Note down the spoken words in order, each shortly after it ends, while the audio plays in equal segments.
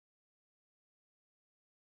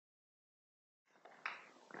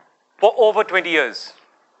For over 20 years,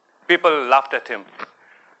 people laughed at him.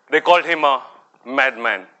 They called him a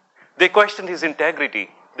madman. They questioned his integrity.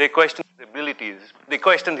 They questioned his abilities. They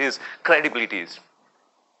questioned his credibilities.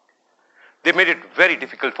 They made it very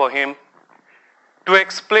difficult for him to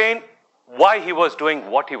explain why he was doing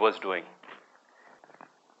what he was doing.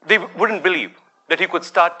 They wouldn't believe that he could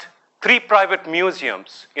start 3 private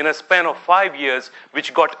museums in a span of 5 years,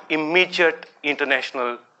 which got immediate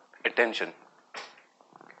international attention.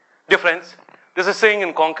 Dear friends, there's a saying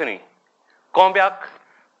in Konkani, Kombyak,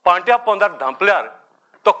 Pantya Pondar Dhamplyar,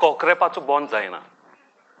 to Kokrepachu Bon Zaina.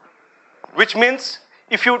 Which means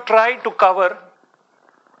if you try to cover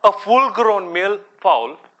a full-grown male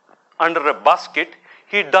fowl under a basket,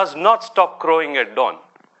 he does not stop crowing at dawn.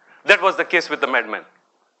 That was the case with the madman.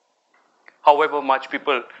 However much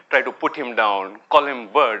people try to put him down, call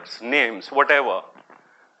him words, names, whatever,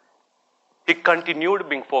 he continued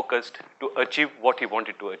being focused to achieve what he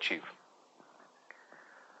wanted to achieve.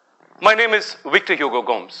 My name is Victor Hugo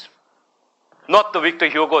Gomes. Not the Victor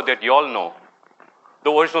Hugo that you all know,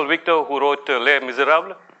 the original Victor who wrote Les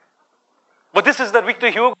Miserables. But this is the Victor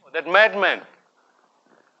Hugo, that madman,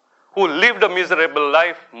 who lived a miserable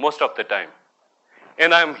life most of the time.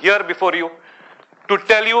 And I'm here before you to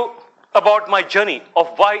tell you about my journey of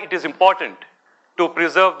why it is important to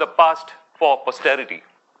preserve the past for posterity.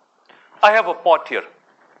 I have a pot here.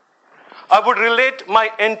 I would relate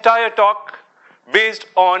my entire talk based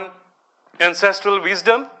on ancestral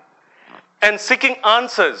wisdom and seeking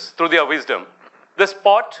answers through their wisdom. This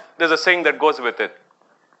pot, there's a saying that goes with it.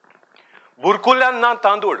 Burkulyan na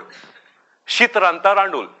tandur, shitranta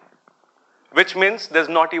randul, which means there's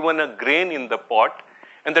not even a grain in the pot,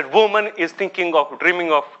 and that woman is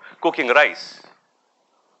dreaming of cooking rice.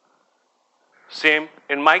 Same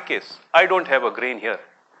in my case. I don't have a grain here,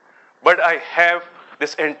 but I have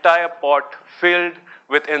this entire pot filled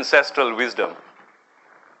with ancestral wisdom.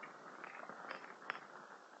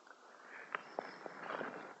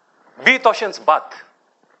 Be Toshen's bath.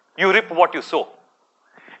 You reap what you sow.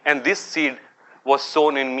 And this seed was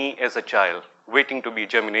sown in me as a child, waiting to be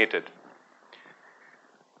germinated.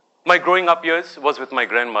 My growing up years was with my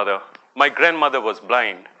grandmother. My grandmother was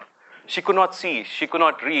blind. She could not see, she could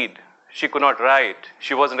not read, she could not write,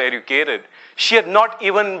 she wasn't educated. She had not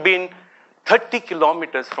even been 30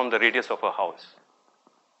 kilometers from the radius of her house.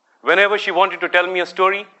 Whenever she wanted to tell me a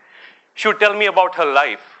story, she would tell me about her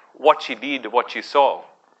life, what she did, what she saw.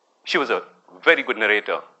 She was a very good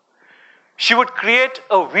narrator. She would create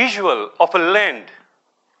a visual of a land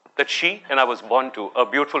that she and I was born to, a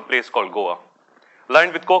beautiful place called Goa.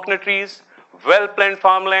 Lined with coconut trees, well-planned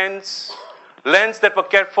farmlands, lands that were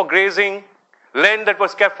kept for grazing, land that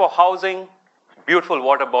was kept for housing, beautiful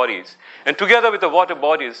water bodies. And together with the water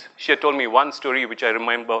bodies, she had told me one story which I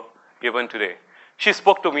remember even today. She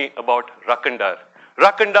spoke to me about Rakandar.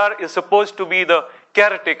 Rakandar is supposed to be the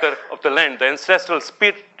caretaker of the land, the ancestral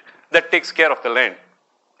spirit that takes care of the land.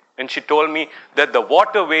 And she told me that the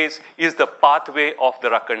waterways is the pathway of the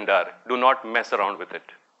Rakandar. Do not mess around with it.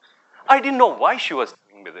 I didn't know why she was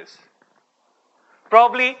telling me this.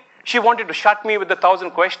 Probably she wanted to shut me with the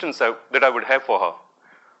 1,000 questions that I would have for her.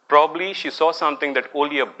 Probably she saw something that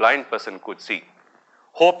only a blind person could see,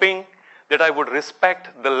 hoping that I would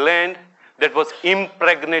respect the land that was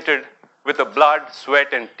impregnated with the blood,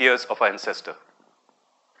 sweat, and tears of our ancestor.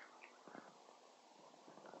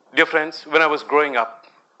 Dear friends, when I was growing up,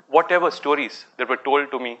 whatever stories that were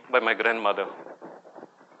told to me by my grandmother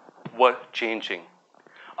were changing.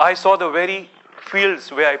 I saw the very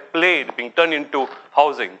fields where I played being turned into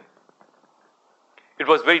housing. It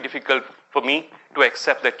was very difficult for me to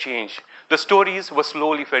accept that change. The stories were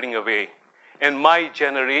slowly fading away, and my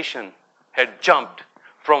generation had jumped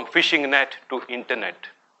from fishing net to internet.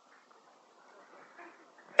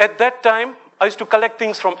 At that time, I used to collect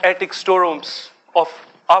things from attic storerooms of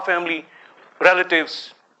our family,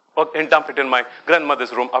 relatives, and dump it in my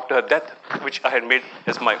grandmother's room after her death, which I had made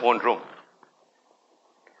as my own room.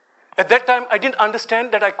 At that time, I didn't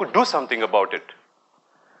understand that I could do something about it.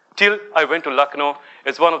 Till I went to Lucknow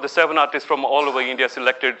as one of the 7 artists from all over India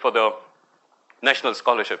selected for the National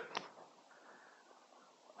Scholarship.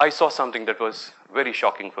 I saw something that was very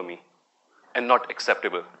shocking for me and not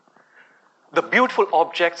acceptable. The beautiful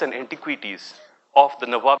objects and antiquities of the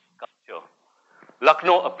Nawabi culture.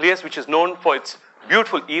 Lucknow, a place which is known for its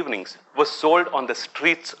beautiful evenings, was sold on the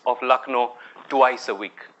streets of Lucknow twice a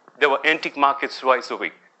week. There were antique markets twice a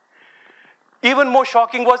week. Even more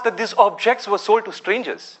shocking was that these objects were sold to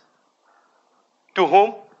strangers, to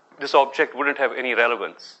whom this object wouldn't have any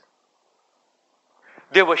relevance.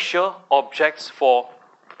 They were sure objects for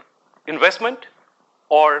investment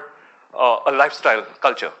or a lifestyle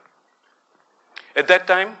culture. At that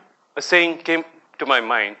time, a saying came to my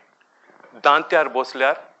mind, Dantyar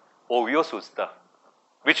boslyar ovyo suzta,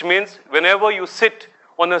 which means whenever you sit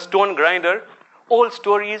on a stone grinder, old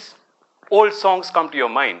stories, old songs come to your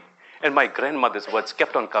mind. And my grandmother's words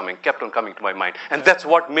kept on coming to my mind. And that's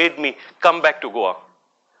what made me come back to Goa.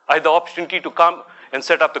 I had the opportunity to come and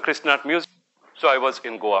set up the Christian Art Museum. So I was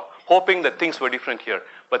in Goa, hoping that things were different here,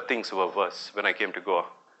 but things were worse when I came to Goa.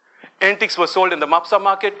 Antiques were sold in the Mapsa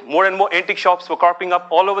market. More and more antique shops were cropping up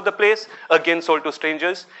all over the place, again sold to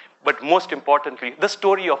strangers. But most importantly, the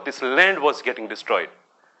story of this land was getting destroyed.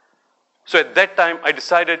 So at that time, I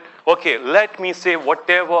decided, okay, let me save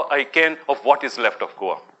whatever I can of what is left of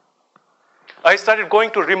Goa. I started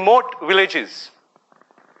going to remote villages,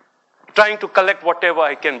 trying to collect whatever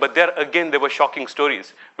I can. But there again, there were shocking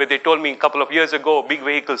stories where they told me a couple of years ago, big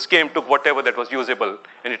vehicles came, took whatever that was usable,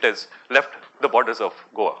 and it has left the borders of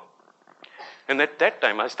Goa. And at that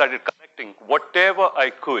time, I started collecting whatever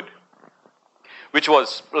I could, which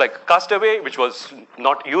was like cast away, which was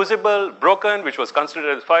not usable, broken, which was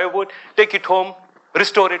considered as firewood, take it home,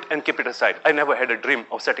 restore it, and keep it aside. I never had a dream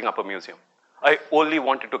of setting up a museum. I only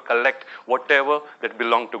wanted to collect whatever that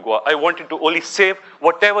belonged to Goa. I wanted to only save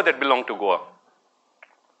whatever that belonged to Goa.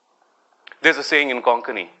 There's a saying in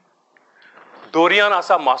Konkani, Dorian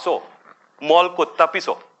asa maso, mol ko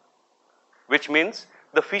tapiso, which means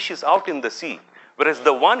the fish is out in the sea, whereas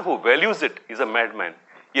the one who values it is a madman.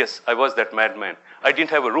 Yes, I was that madman. I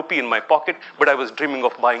didn't have a rupee in my pocket, but I was dreaming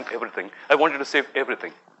of buying everything. I wanted to save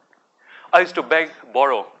everything. I used to beg,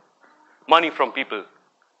 borrow money from people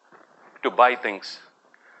to buy things.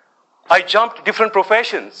 I jumped different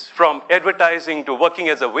professions, from advertising to working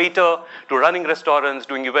as a waiter to running restaurants,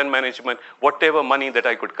 doing event management. Whatever money that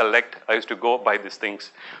I could collect, I used to go buy these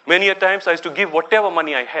things. Many a times I used to give whatever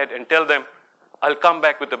money I had and tell them, I'll come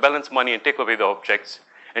back with the balance money and take away the objects.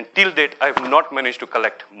 And till date, I have not managed to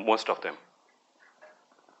collect most of them.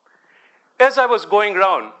 As I was going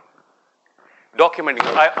around documenting,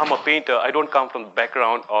 I'm a painter. I don't come from the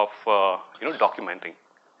background of documenting.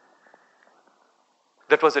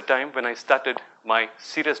 That was a time when I started my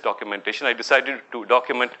serious documentation. I decided to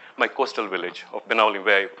document my coastal village of Benauli,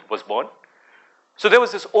 where I was born. So there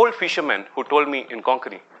was this old fisherman who told me in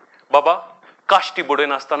Konkani, Baba, kashti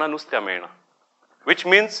budenastana nustya mena, which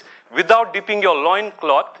means without dipping your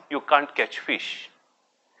loincloth, you can't catch fish.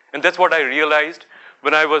 And that's what I realized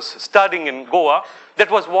when I was studying in Goa.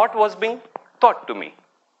 That was what was being taught to me.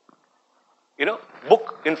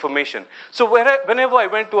 Book information. So whenever I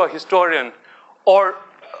went to a historian or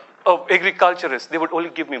an agriculturist, they would only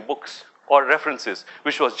give me books or references,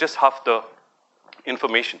 which was just half the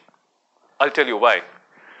information. I'll tell you why.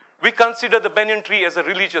 We consider the banyan tree as a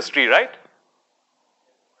religious tree, right?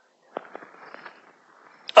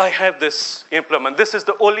 I have this implement. This is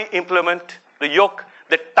the only implement, the yoke,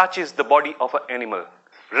 that touches the body of an animal.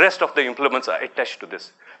 Rest of the implements are attached to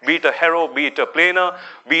this. Be it a harrow, be it a planer,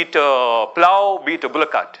 be it a plow, be it a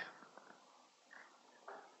bullock cart.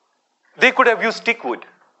 They could have used teak wood.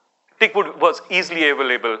 Teak wood was easily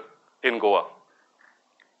available in Goa.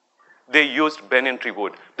 They used banyan tree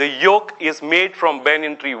wood. The yoke is made from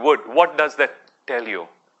banyan tree wood. What does that tell you?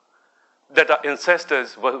 That our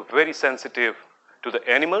ancestors were very sensitive to the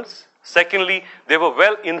animals. Secondly, they were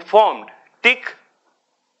well informed. Teak,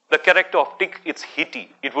 the character of teak, it's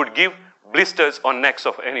heaty. It would give blisters on necks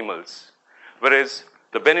of animals. Whereas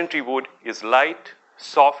the banyan tree wood is light,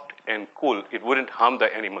 soft, and cool. It wouldn't harm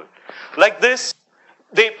the animal. Like this,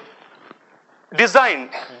 they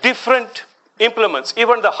designed different implements.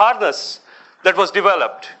 Even the harness that was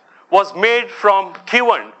developed was made from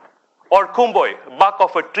kiwan or kumboy, bark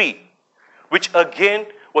of a tree, which again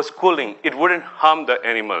was cooling. It wouldn't harm the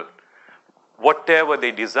animal. Whatever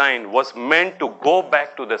they designed was meant to go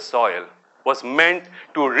back to the soil, was meant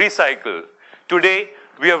to recycle. Today,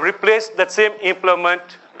 we have replaced that same implement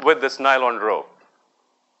with this nylon rope.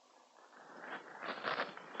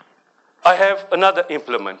 I have another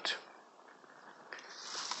implement,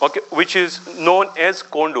 which is known as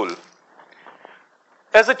kondul.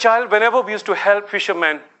 As a child, whenever we used to help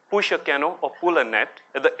fishermen push a canoe or pull a net,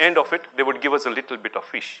 at the end of it, they would give us a little bit of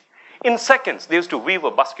fish. In seconds, they used to weave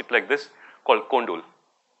a basket like this called kondul.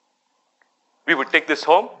 We would take this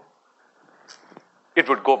home. It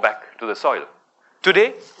would go back to the soil.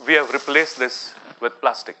 Today, we have replaced this with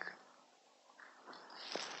plastic.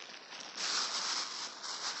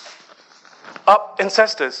 Our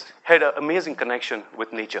ancestors had an amazing connection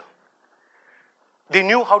with nature. They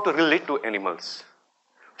knew how to relate to animals.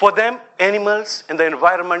 For them, animals and the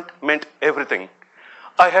environment meant everything.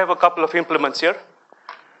 I have a couple of implements here.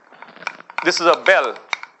 This is a bell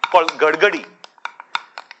called gadgadi.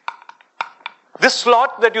 This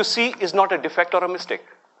slot that you see is not a defect or a mistake.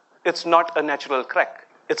 It's not a natural crack.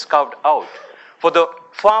 It's carved out for the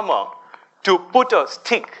farmer to put a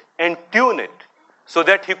stick and tune it so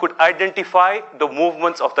that he could identify the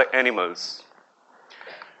movements of the animals.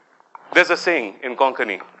 There's a saying in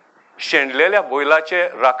Konkani, "Shendleल्या boilache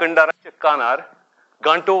rakandarache kanar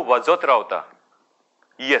ganto vazot rauta."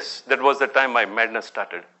 Yes, that was the time my madness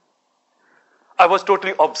started. I was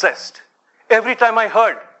totally obsessed. Every time I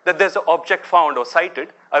heard that there's an object found or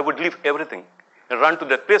sighted, I would leave everything and run to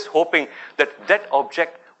that place, hoping that that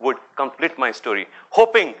object would complete my story,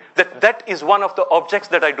 hoping that that is one of the objects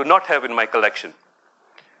that I do not have in my collection.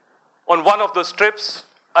 On one of those trips,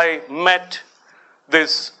 I met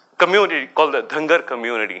this community called the Dhangar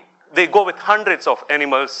community. They go with hundreds of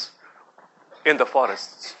animals in the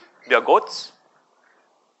forests. They are goats.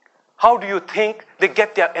 How do you think they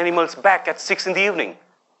get their animals back at 6 in the evening?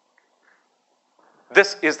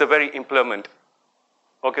 This is the very implement,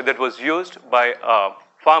 okay, that was used by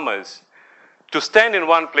farmers to stand in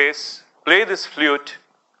one place, play this flute,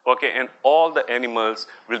 okay, and all the animals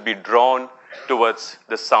will be drawn towards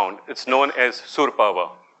the sound. It's known as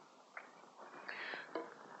surpava.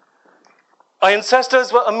 Our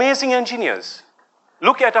ancestors were amazing engineers.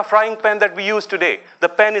 Look at a frying pan that we use today. The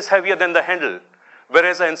pan is heavier than the handle,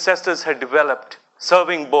 whereas our ancestors had developed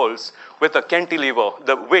serving bowls with a cantilever.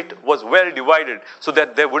 The weight was well divided so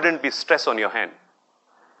that there wouldn't be stress on your hand.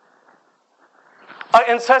 Our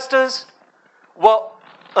ancestors were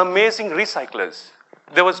amazing recyclers.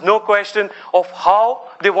 There was no question of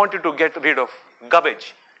how they wanted to get rid of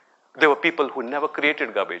garbage. There were people who never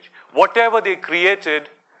created garbage. Whatever they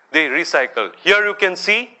created, they recycled. Here you can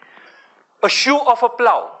see a shoe of a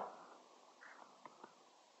plow,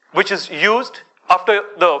 which is used after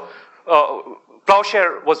the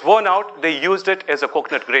plowshare was worn out. They used it as a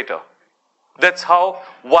coconut grater. That's how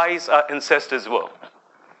wise our ancestors were.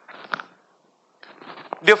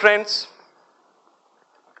 Dear friends,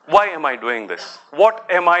 why am I doing this? What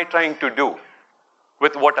am I trying to do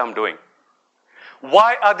with what I'm doing?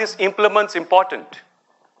 Why are these implements important?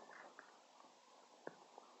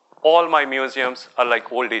 All my museums are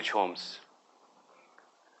like old age homes.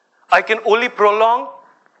 I can only prolong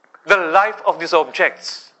the life of these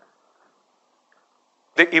objects.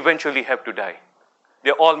 They eventually have to die.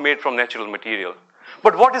 They're all made from natural material.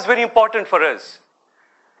 But what is very important for us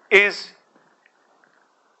is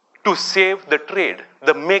to save the trade,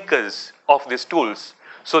 the makers of these tools,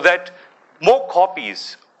 so that more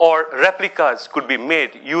copies or replicas could be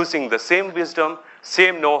made using the same wisdom,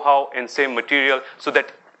 same know-how, and same material, so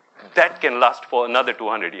that that can last for another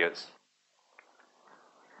 200 years.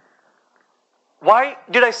 Why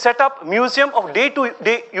did I set up a museum of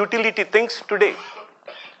day-to-day utility things today?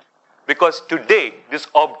 Because today, these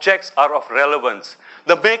objects are of relevance.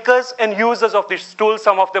 The makers and users of these tools,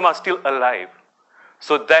 some of them are still alive,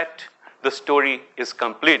 so that the story is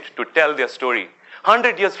complete to tell their story.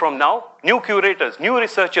 100 years from now, new curators, new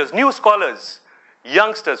researchers, new scholars,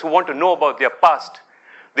 youngsters who want to know about their past,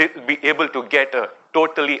 they'll be able to get a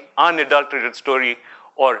totally unadulterated story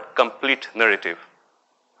or complete narrative.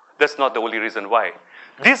 That's not the only reason why.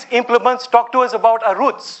 These implements talk to us about our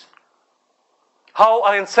roots, how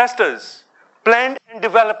our ancestors planned and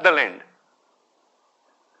developed the land.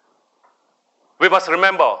 We must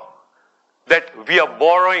remember that we are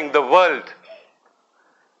borrowing the world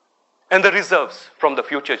and the reserves from the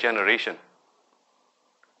future generation.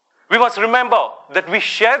 We must remember that we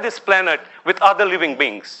share this planet with other living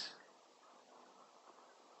beings.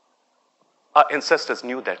 Our ancestors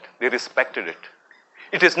knew that. They respected it.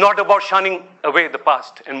 It is not about shunning away the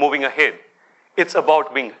past and moving ahead. It's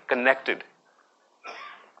about being connected.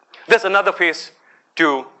 There's another phase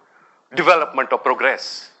to development or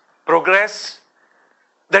progress. Progress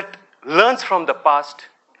that learns from the past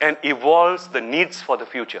and evolves the needs for the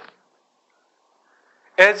future.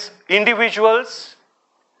 As individuals,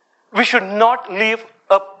 we should not leave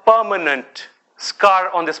a permanent scar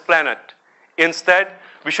on this planet. Instead,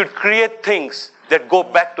 we should create things that go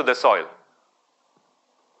back to the soil.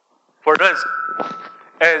 For us,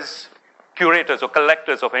 as curators or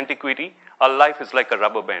collectors of antiquity, our life is like a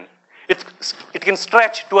rubber band. It can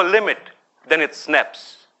stretch to a limit, then it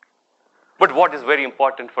snaps. But what is very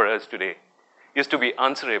important for us today is to be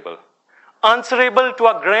answerable. Answerable to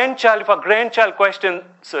our grandchild. If our grandchild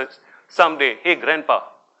questions us someday, "Hey, Grandpa,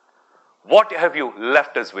 what have you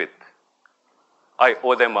left us with?" I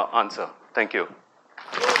owe them an answer. Thank you.